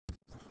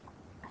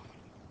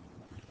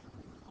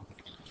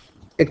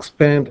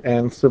expand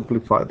and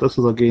simplify. This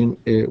is again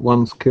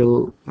one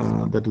skill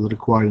that is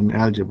required in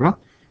algebra.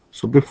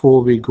 So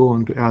before we go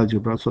into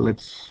algebra, so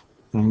let's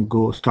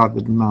go start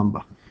with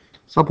number.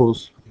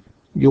 Suppose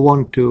you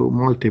want to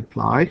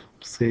multiply,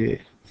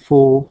 say,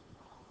 4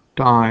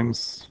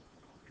 times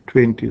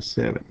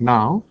 27.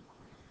 Now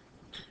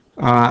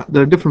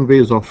there are different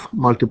ways of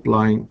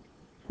multiplying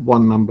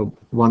one number,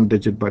 one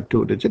digit by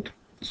two digit.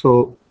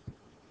 So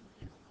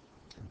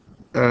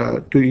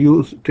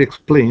to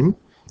explain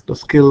the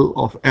skill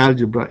of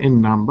algebra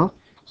in number,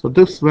 so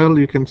this, well,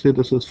 you can say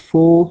this is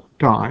 4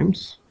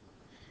 times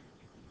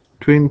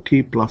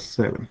 20 plus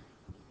 7.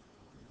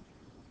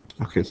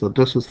 Okay, so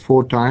this is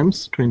 4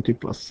 times 20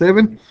 plus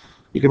 7.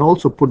 You can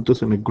also put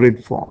this in a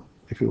grid form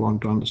if you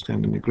want to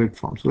understand in a grid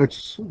form. So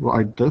let's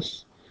write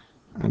this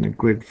in a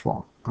grid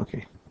form.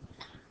 Okay,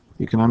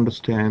 you can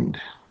understand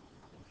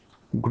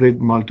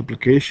grid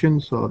multiplication.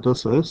 So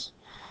this is,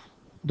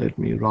 let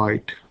me draw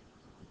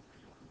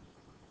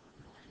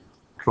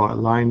a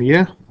line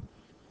here.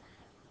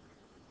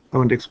 I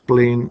want to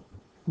explain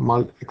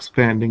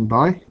expanding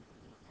by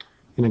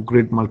in a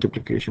grid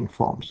multiplication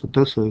form. So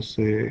this is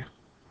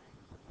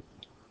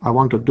I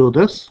want to do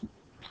this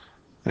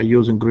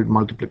using grid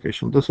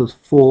multiplication. This is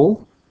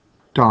 4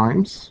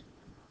 times,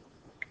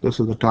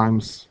 this is the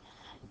times,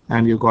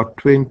 and you got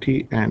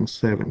 20 and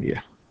 7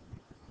 here.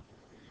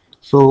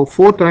 So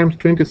 4 times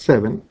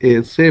 27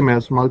 is same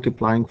as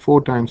multiplying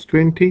 4 times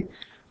 20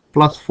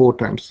 plus 4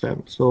 times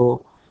 7.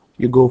 So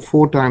you go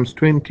 4 times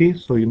 20,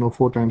 so you know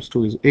 4 times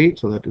 2 is 8,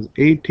 so that is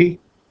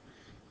 80,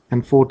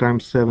 and 4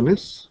 times 7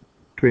 is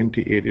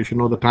 28. You should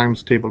know the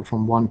times table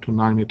from 1 to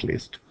 9 at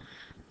least.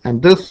 And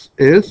this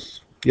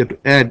is, you have to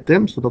add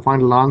them, so the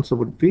final answer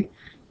would be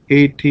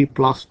 80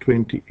 plus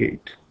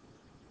 28.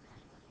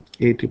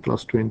 80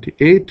 plus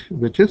 28,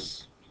 which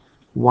is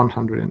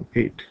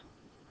 108.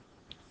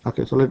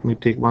 Okay, so let me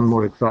take one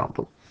more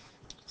example.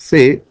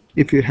 Say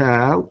if you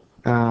have,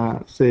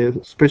 say,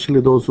 especially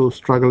those who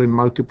struggle in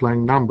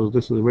multiplying numbers,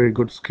 this is a very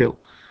good skill.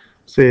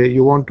 Say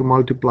you want to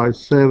multiply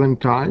 7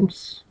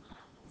 times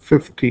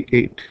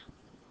 58.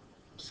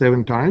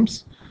 7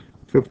 times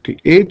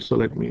 58, so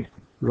let me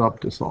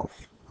rub this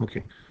off.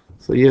 Okay,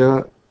 so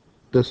here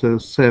this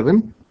is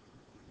 7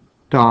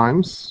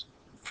 times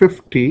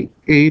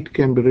 58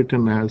 can be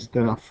written as,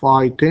 there are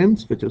 5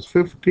 tens, which is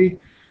 50,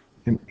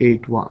 and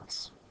 8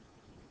 ones.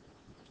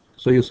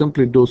 So you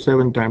simply do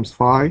 7 times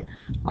 5.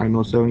 I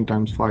know 7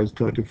 times 5 is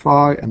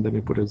 35, and then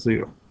you put a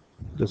 0.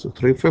 This is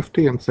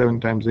 350, and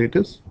 7 times 8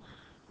 is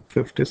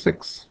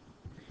 56.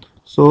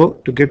 So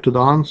to get to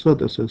the answer,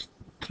 this is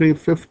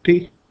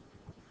 350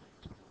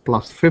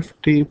 plus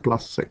 50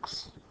 plus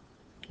 6.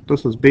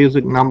 This is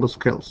basic number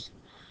skills.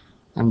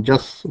 I'm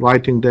just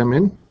writing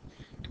them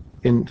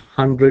in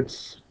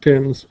hundreds,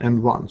 tens,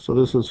 and ones. So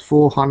this is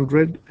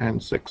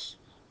 406.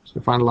 So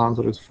the final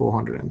answer is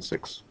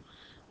 406.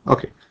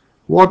 Okay,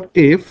 what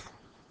if,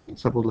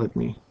 suppose, let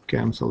me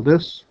cancel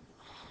this.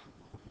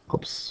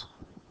 Oops,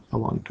 I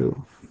want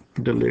to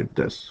delete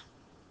this.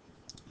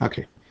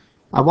 Okay,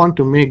 I want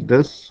to make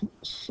this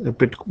a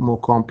bit more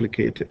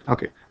complicated.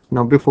 Okay,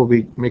 now before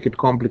we make it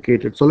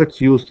complicated, so let's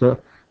use the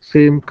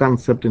same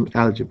concept in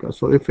algebra.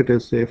 So if it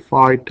is, say,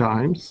 5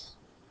 times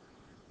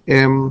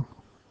m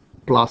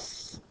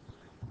plus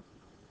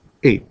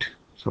 8,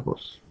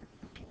 suppose,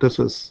 this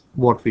is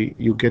what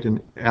you get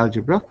in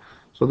algebra.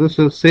 So this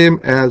is same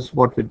as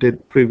what we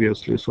did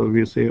previously. So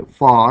we say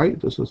 5,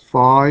 this is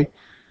 5,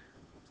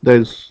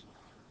 there's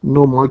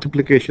no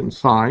multiplication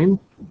sign,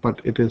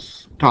 but it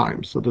is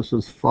times. So this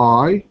is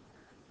 5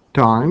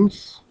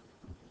 times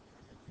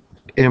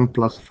m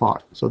plus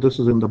 5. So this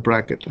is in the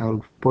bracket.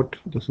 I'll put,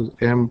 this is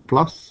m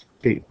plus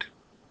 8.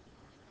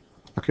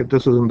 Okay,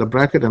 this is in the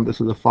bracket, and this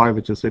is a 5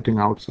 which is sitting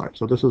outside.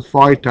 So this is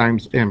 5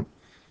 times m.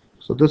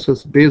 So this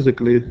is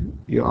basically,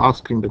 you're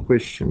asking the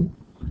question,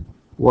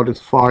 what is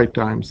 5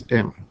 times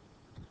m?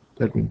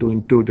 Let me do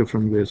in 2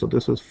 different ways. So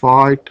this is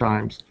 5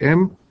 times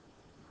m,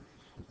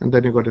 and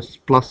then you got a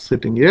plus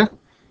sitting here,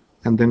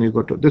 and then you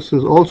got to, this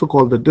is also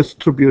called the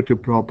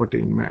distributive property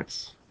in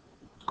maths.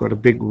 Got a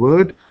big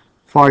word,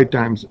 5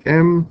 times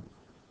m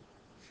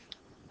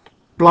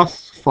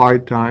plus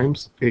 5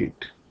 times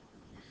 8.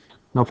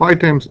 Now 5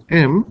 times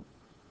m,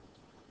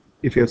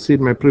 if you have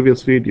seen my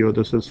previous video,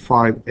 this is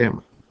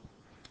 5m,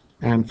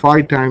 and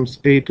 5 times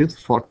 8 is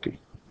 40.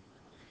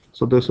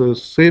 So this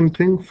is same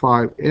thing,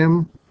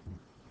 5m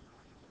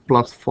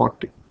plus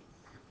 40.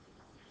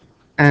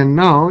 And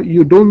now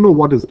you don't know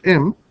what is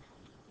m.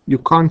 You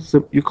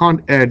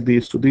can't add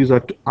these two. These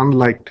are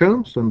unlike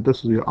terms, and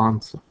this is your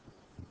answer.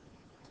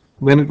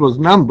 When it was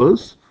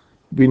numbers,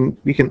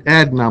 we can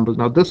add numbers.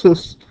 Now this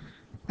is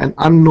an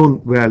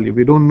unknown value.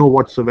 We don't know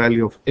what's the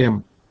value of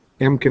m.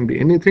 M can be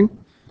anything.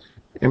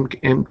 M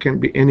can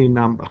be any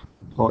number,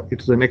 or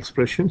it's an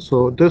expression.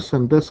 So this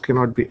and this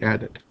cannot be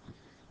added.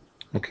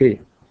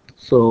 Okay,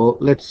 so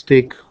let's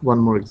take one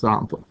more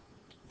example.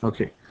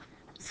 Okay,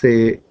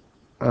 say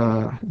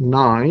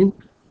 9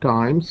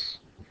 times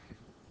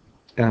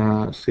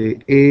say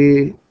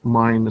a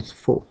minus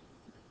 4.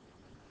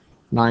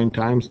 9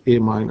 times a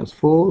minus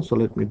 4. So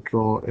let me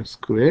draw a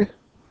square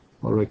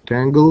or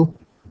rectangle.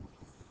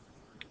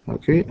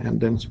 Okay, and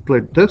then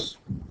split this.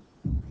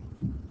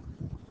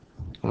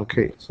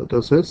 Okay, so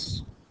this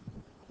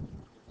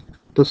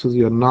is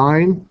your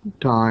 9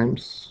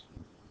 times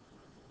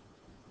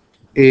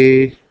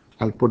a,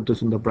 I'll put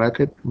this in the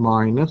bracket,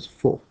 minus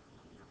 4.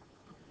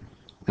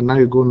 And now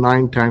you go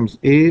 9 times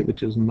a,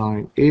 which is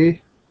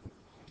 9a,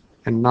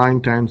 and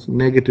 9 times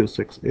negative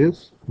 6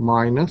 is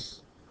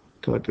minus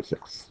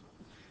 36.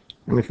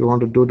 And if you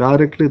want to do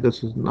directly,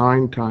 this is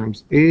 9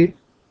 times a,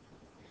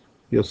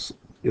 you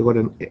got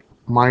an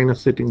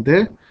minus sitting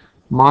there,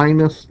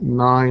 minus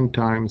 9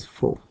 times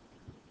 4,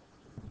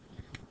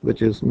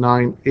 which is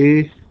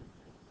 9a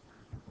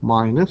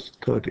minus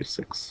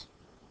 36.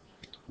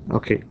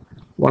 Okay,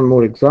 one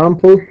more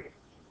example.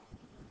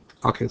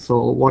 Okay,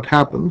 so what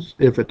happens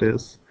if it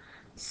is,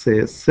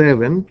 say,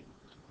 7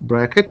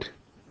 bracket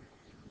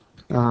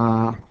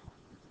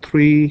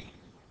 3p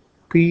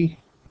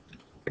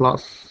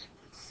plus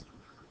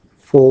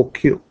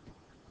 4q.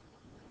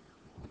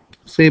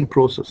 Same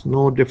process,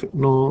 no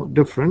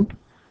different.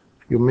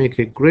 You make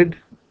a grid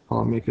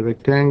or make a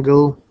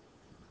rectangle.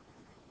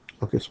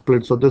 Okay,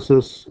 split. So this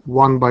is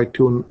 1 by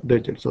 2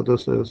 digits. So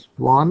this is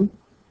 1.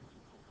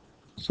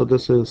 So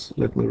this is,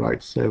 let me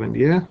write 7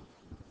 here.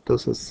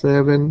 This is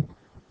 7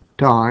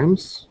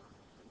 times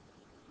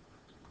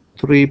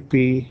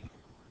 3p,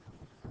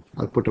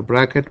 I'll put a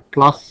bracket,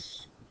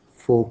 plus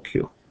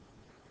 4q,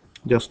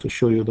 just to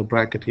show you the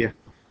bracket here.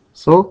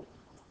 So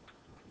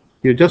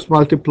you just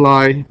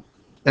multiply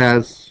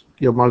as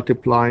you're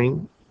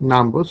multiplying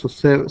numbers.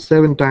 So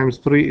 7 times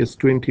 3 is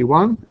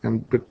 21,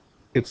 and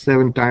it's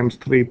 7 times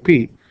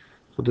 3p,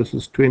 so this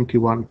is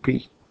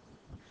 21p.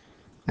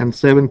 And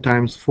 7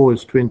 times 4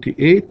 is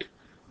 28,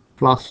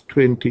 plus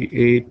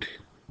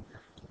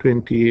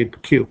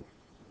 28q.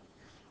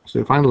 So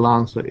your final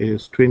answer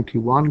is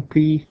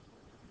 21p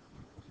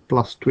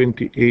plus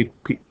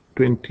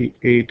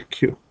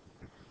 28q.